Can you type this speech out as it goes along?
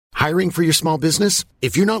Hiring for your small business?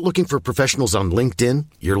 If you're not looking for professionals on LinkedIn,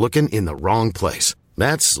 you're looking in the wrong place.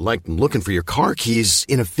 That's like looking for your car keys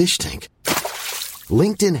in a fish tank.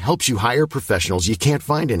 LinkedIn helps you hire professionals you can't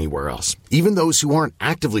find anywhere else, even those who aren't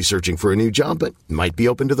actively searching for a new job but might be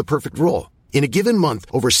open to the perfect role. In a given month,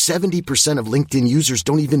 over 70% of LinkedIn users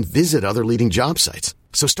don't even visit other leading job sites.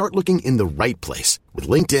 So start looking in the right place. With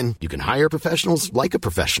LinkedIn, you can hire professionals like a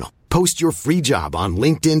professional. Post your free job on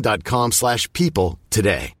linkedin.com/people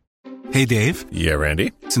today. Hey, Dave. Yeah,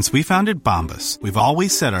 Randy. Since we founded Bombas, we've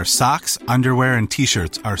always said our socks, underwear, and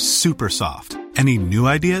T-shirts are super soft. Any new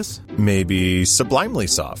ideas? Maybe sublimely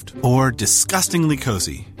soft. Or disgustingly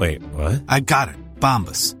cozy. Wait, what? I got it.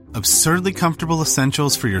 Bombas. Absurdly comfortable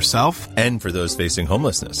essentials for yourself and for those facing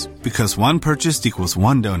homelessness. Because one purchased equals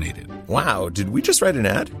one donated. Wow, did we just write an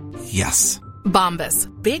ad? Yes. Bombas.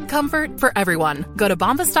 Big comfort for everyone. Go to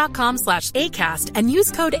bombas.com/ACAST and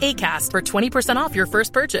use code ACAST for 20% off your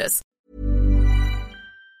first purchase.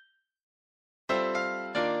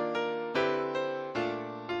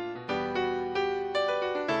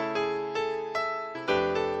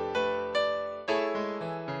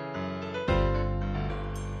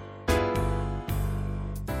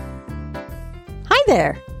 Hi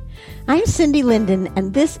there. I'm Cindy Linden,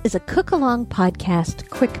 and this is a Cookalong podcast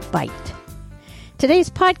quick bite. Today's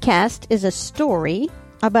podcast is a story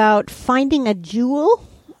about finding a jewel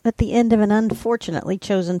at the end of an unfortunately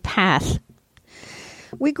chosen path.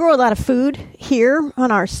 We grow a lot of food here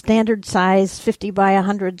on our standard size 50 by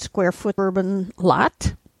 100 square foot urban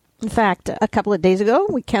lot. In fact, a couple of days ago,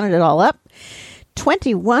 we counted it all up.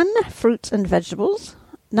 21 fruits and vegetables,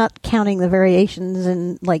 not counting the variations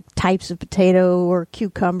in like types of potato or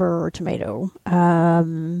cucumber or tomato.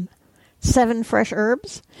 7 fresh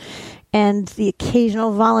herbs and the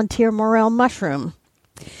occasional volunteer morel mushroom.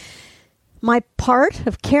 My part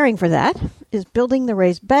of caring for that is building the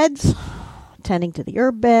raised beds, tending to the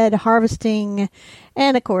herb bed, harvesting,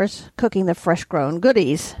 and of course, cooking the fresh grown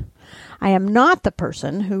goodies. I am not the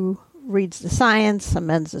person who reads the science,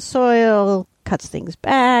 amends the soil, cuts things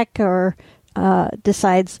back, or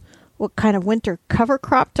decides what kind of winter cover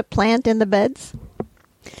crop to plant in the beds.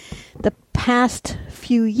 The past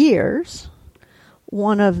few years,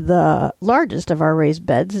 one of the largest of our raised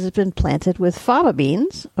beds has been planted with fava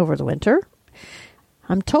beans over the winter.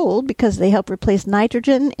 I'm told because they help replace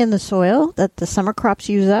nitrogen in the soil that the summer crops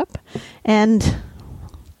use up, and,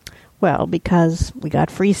 well, because we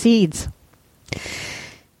got free seeds.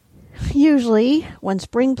 Usually, when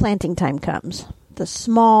spring planting time comes, the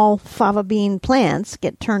small fava bean plants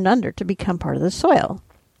get turned under to become part of the soil.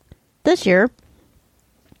 This year,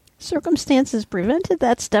 circumstances prevented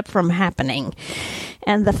that step from happening,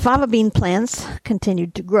 and the fava bean plants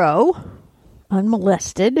continued to grow,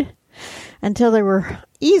 unmolested, until they were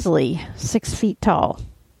easily 6 feet tall.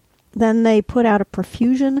 Then they put out a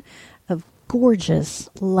profusion of gorgeous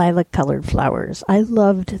lilac-colored flowers. I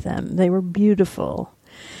loved them. They were beautiful.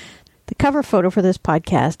 The cover photo for this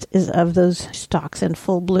podcast is of those stalks in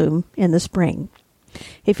full bloom in the spring.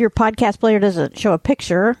 If your podcast player doesn't show a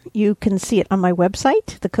picture, you can see it on my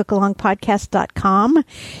website, thecookalongpodcast.com,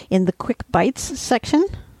 in the Quick Bites section.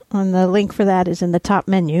 And the link for that is in the top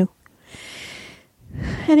menu.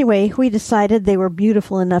 Anyway, we decided they were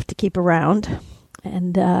beautiful enough to keep around.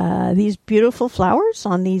 And these beautiful flowers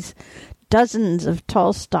on these dozens of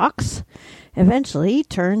tall stalks eventually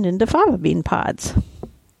turned into fava bean pods.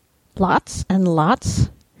 Lots and lots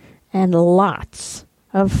and lots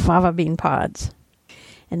of fava bean pods.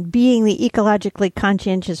 And being the ecologically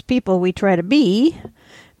conscientious people we try to be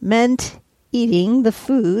meant eating the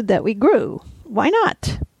food that we grew. Why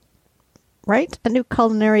not? Right? A new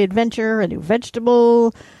culinary adventure, a new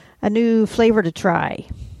vegetable, a new flavor to try.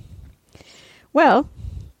 Well,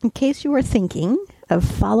 in case you are thinking of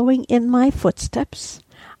following in my footsteps,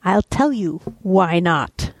 I'll tell you why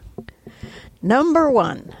not. Number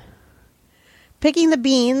 1. Picking the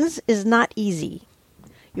beans is not easy.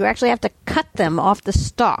 You actually have to cut them off the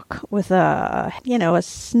stalk with a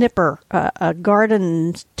snipper, a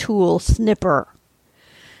garden tool snipper.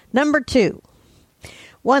 Number 2,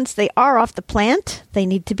 once they are off the plant, they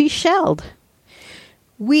need to be shelled.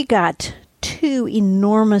 We got 2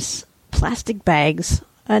 enormous plastic bags,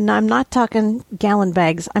 and I'm not talking gallon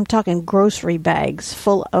bags, I'm talking grocery bags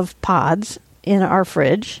full of pods in our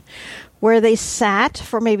fridge, where they sat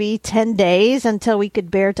for maybe 10 days until we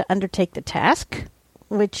could bear to undertake the task,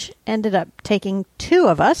 which ended up taking 2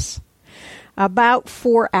 of us about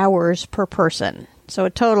 4 hours per person. So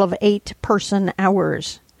a total of 8 person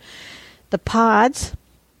hours. The pods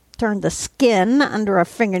turned the skin under our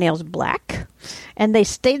fingernails black, and they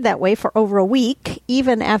stayed that way for over a week,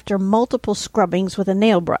 even after multiple scrubbings with a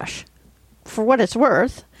nail brush. For what it's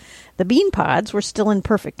worth, the bean pods were still in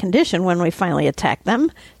perfect condition when we finally attacked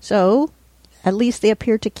them, so at least they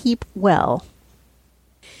appear to keep well.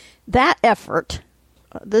 That effort,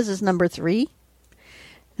 this is number 3,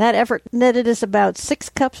 that effort netted us about 6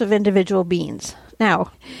 cups of individual beans.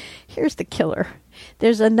 Now, here's the killer.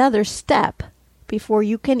 There's another step before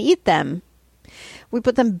you can eat them. We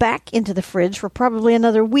put them back into the fridge for probably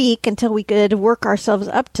another week until we could work ourselves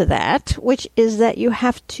up to that, which is that you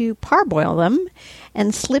have to parboil them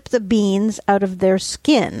and slip the beans out of their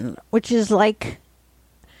skin, which is like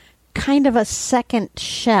kind of a second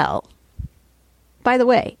shell. By the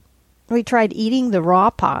way, we tried eating the raw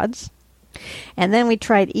pods, and then we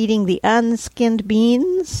tried eating the unskinned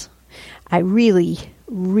beans. I really,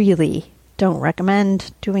 really don't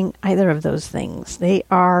recommend doing either of those things. They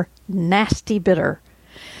are nasty bitter.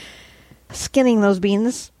 Skinning those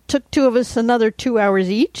beans took 2 of us another 2 hours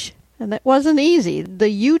each, and that wasn't easy. The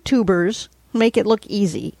YouTubers make it look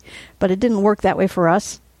easy, but it didn't work that way for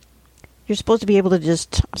us. You're supposed to be able to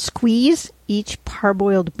just squeeze each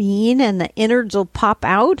parboiled bean and the innards will pop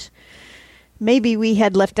out. Maybe we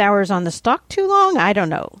had left ours on the stalk too long, I don't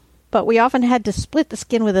know. But we often had to split the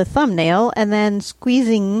skin with a thumbnail, and then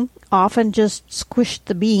squeezing often just squished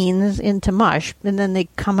the beans into mush, and then they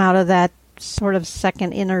come out of that sort of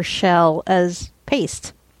second inner shell as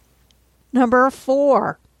paste. Number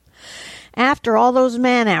 4. After all those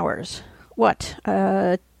man hours,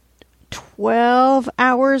 12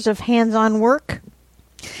 hours of hands-on work,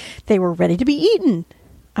 they were ready to be eaten.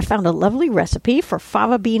 I found a lovely recipe for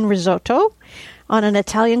fava bean risotto on an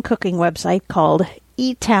Italian cooking website called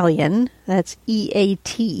Italian, that's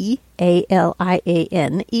Eatalian,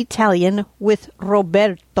 Italian with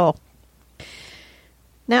Roberto.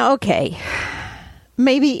 Now, okay,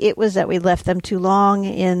 maybe it was that we left them too long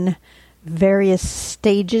in various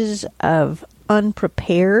stages of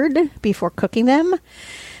unprepared before cooking them,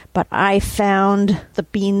 but I found the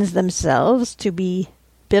beans themselves to be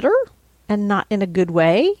bitter, and not in a good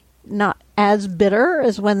way. Not as bitter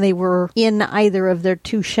as when they were in either of their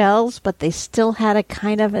 2 shells, but they still had a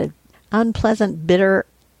kind of an unpleasant bitter,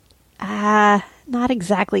 not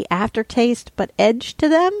exactly aftertaste, but edge to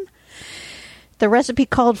them. The recipe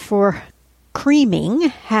called for creaming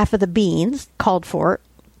half of the beans,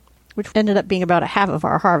 which ended up being about a half of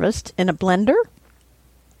our harvest, in a blender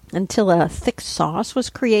until a thick sauce was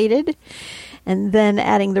created, and then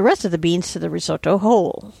adding the rest of the beans to the risotto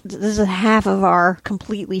whole. This is half of our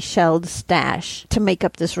completely shelled stash to make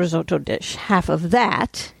up this risotto dish. Half of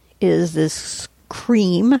that is this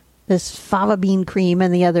cream, this fava bean cream,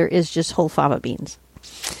 and the other is just whole fava beans.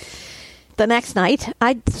 The next night,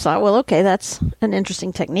 I thought, well, okay, that's an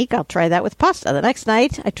interesting technique. I'll try that with pasta. The next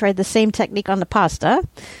night, I tried the same technique on the pasta.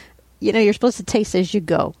 You know, you're supposed to taste as you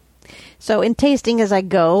go. So in tasting as I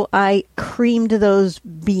go, I creamed those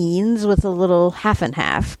beans with a little half and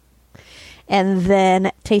half, and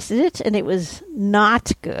then tasted it, and it was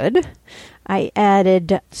not good. I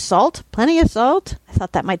added salt, plenty of salt. I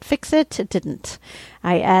thought that might fix it. It didn't.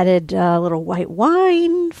 I added a little white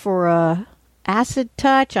wine for a acid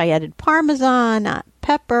touch. I added Parmesan,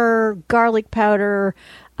 pepper, garlic powder,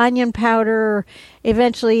 onion powder.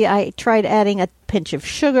 Eventually, I tried adding a pinch of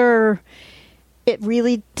sugar. It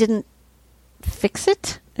really didn't fix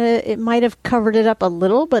it. It might have covered it up a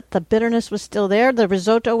little, but the bitterness was still there. The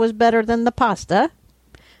risotto was better than the pasta,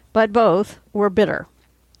 but both were bitter.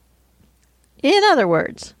 In other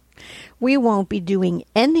words, we won't be doing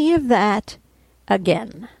any of that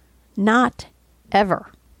again. Not ever.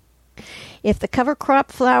 If the cover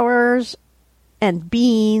crop flowers and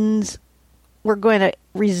beans, we're going to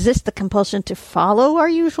resist the compulsion to follow our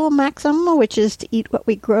usual maxim, which is to eat what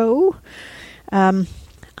we grow.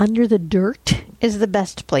 Under the dirt is the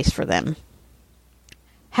best place for them.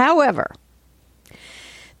 However,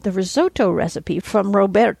 the risotto recipe from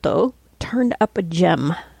Roberto turned up a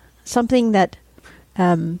gem, something that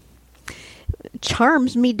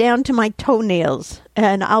charms me down to my toenails,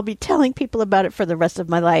 and I'll be telling people about it for the rest of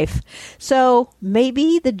my life. So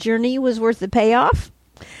maybe the journey was worth the payoff.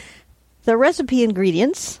 The recipe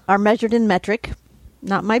ingredients are measured in metric,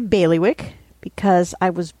 not my bailiwick, because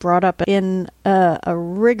I was brought up in a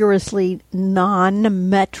rigorously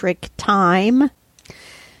non-metric time.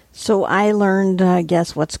 So I learned, I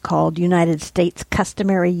guess, what's called United States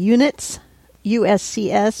Customary Units,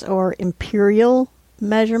 USCS, or Imperial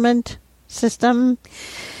Measurement System.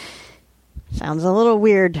 Sounds a little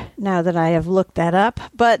weird now that I have looked that up,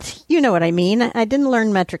 but you know what I mean. I didn't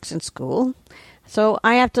learn metrics in school, so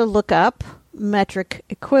I have to look up metric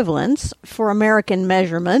equivalents for American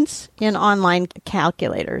measurements in online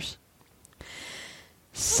calculators.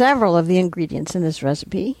 Several of the ingredients in this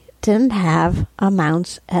recipe didn't have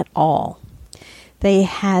amounts at all. They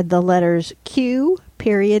had the letters Q,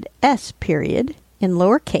 S, in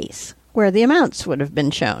lowercase, where the amounts would have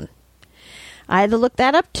been shown. I had to look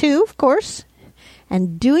that up too, of course,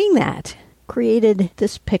 and doing that created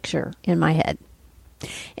this picture in my head.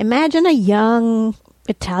 Imagine a young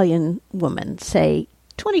Italian woman, say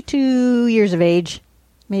 22 years of age,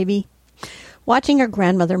 maybe, watching her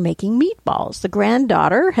grandmother making meatballs. The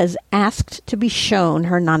granddaughter has asked to be shown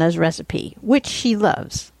her Nana's recipe, which she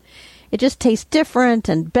loves. It just tastes different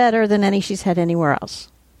and better than any she's had anywhere else.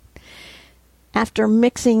 After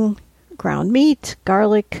mixing ground meat,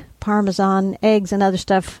 garlic, parmesan, eggs, and other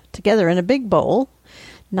stuff together in a big bowl,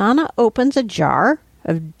 Nana opens a jar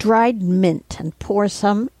of dried mint and pours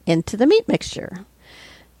some into the meat mixture.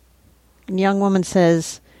 The young woman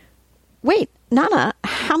says, "Wait, Nana,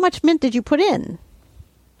 how much mint did you put in?"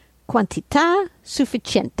 "Quantità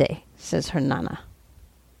sufficiente," says her Nana.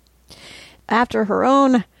 After her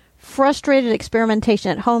own frustrated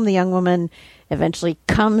experimentation at home, the young woman eventually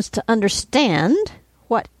comes to understand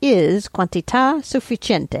what is quantità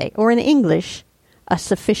sufficiente, or in English, a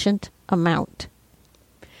sufficient amount.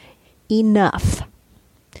 Enough.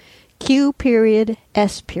 Q,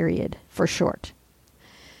 S, for short.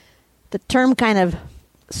 The term kind of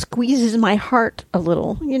squeezes my heart a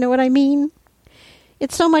little. You know what I mean?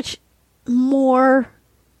 It's so much more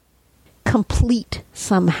complete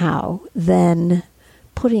somehow than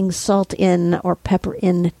putting salt in or pepper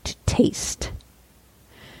in to taste.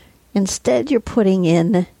 Instead, you're putting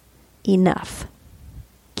in enough.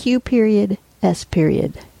 Q, S,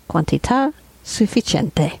 quantità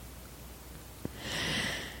sufficiente.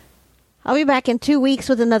 I'll be back in 2 weeks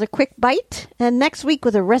with another quick bite, and next week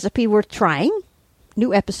with a recipe worth trying.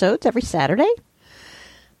 New episodes every Saturday.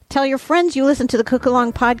 Tell your friends you listen to the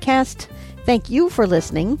Cookalong podcast. Thank you for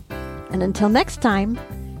listening. And until next time,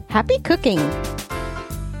 happy cooking.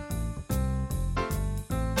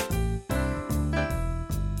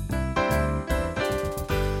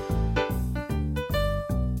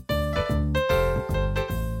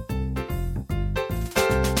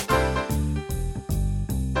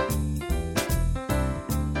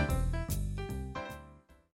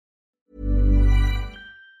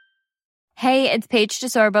 Hey, it's Paige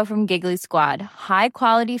DeSorbo from Giggly Squad. High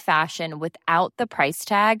quality fashion without the price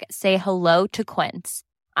tag. Say hello to Quince.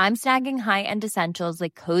 I'm snagging high-end essentials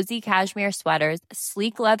like cozy cashmere sweaters,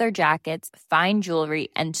 sleek leather jackets, fine jewelry,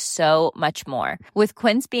 and so much more. With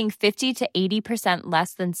Quince being 50 to 80%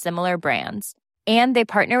 less than similar brands. And they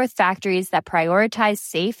partner with factories that prioritize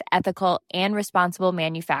safe, ethical, and responsible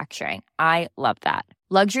manufacturing. I love that.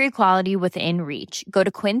 Luxury quality within reach. Go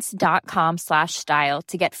to quince.com/style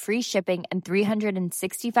to get free shipping and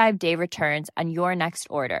 365-day returns on your next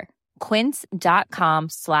order.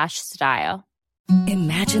 Quince.com/style.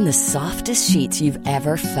 Imagine the softest sheets you've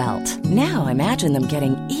ever felt. Now imagine them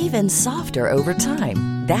getting even softer over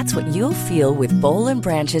time. That's what you'll feel with Boll &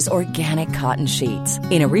 Branch's organic cotton sheets.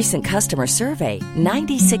 In a recent customer survey,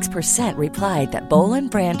 96% replied that Boll &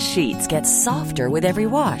 Branch sheets get softer with every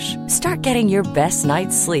wash. Start getting your best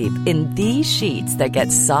night's sleep in these sheets that get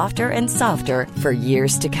softer and softer for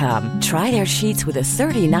years to come. Try their sheets with a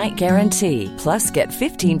 30-night guarantee. Plus, get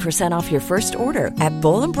 15% off your first order at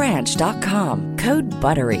bollandbranch.com. Code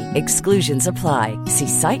BUTTERY. Exclusions apply. See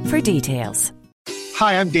site for details.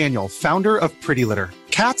 Hi, I'm Daniel, founder of Pretty Litter.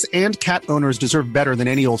 Cats and cat owners deserve better than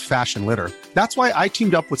any old-fashioned litter. That's why I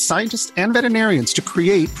teamed up with scientists and veterinarians to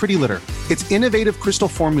create Pretty Litter. Its innovative crystal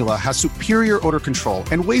formula has superior odor control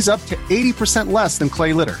and weighs up to 80% less than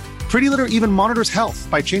clay litter. Pretty Litter even monitors health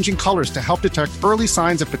by changing colors to help detect early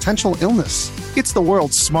signs of potential illness. It's the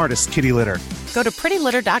world's smartest kitty litter. Go to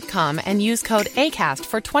prettylitter.com and use code ACAST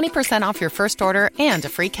for 20% off your first order and a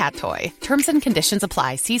free cat toy. Terms and conditions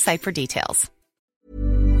apply. See site for details.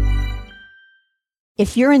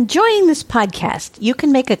 If you're enjoying this podcast, you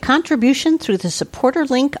can make a contribution through the supporter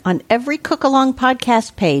link on every Cookalong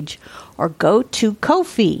podcast page or go to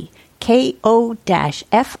Ko-fi,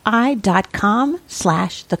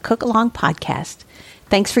 ko-fi.com/the Cookalong podcast.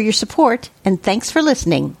 Thanks for your support and thanks for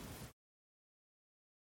listening.